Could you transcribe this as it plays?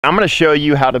I'm gonna show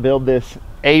you how to build this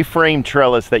A-frame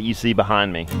trellis that you see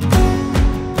behind me.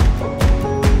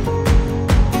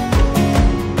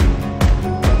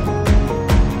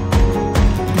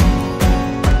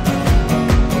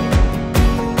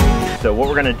 So what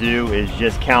we're gonna do is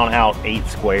just count out 8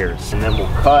 squares, and then we'll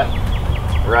cut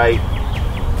right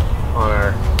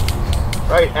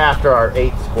after our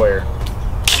 8th square.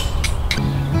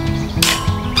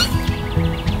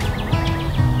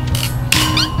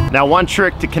 Now, one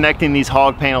trick to connecting these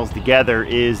hog panels together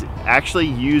is actually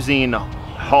using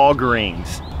hog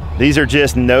rings. These are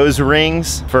just nose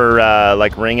rings for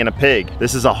like ringing a pig.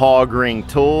 This is a hog ring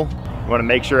tool. You want to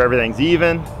make sure everything's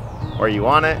even where you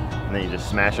want it, and then you just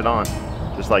smash it on,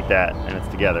 just like that, and it's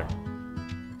together.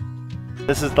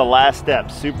 This is the last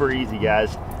step, super easy,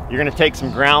 guys. You're gonna take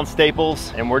some ground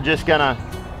staples, and we're just gonna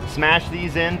smash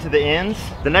these into the ends.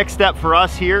 The next step for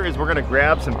us here is we're gonna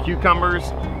grab some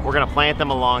cucumbers. We're gonna plant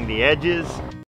them along the edges.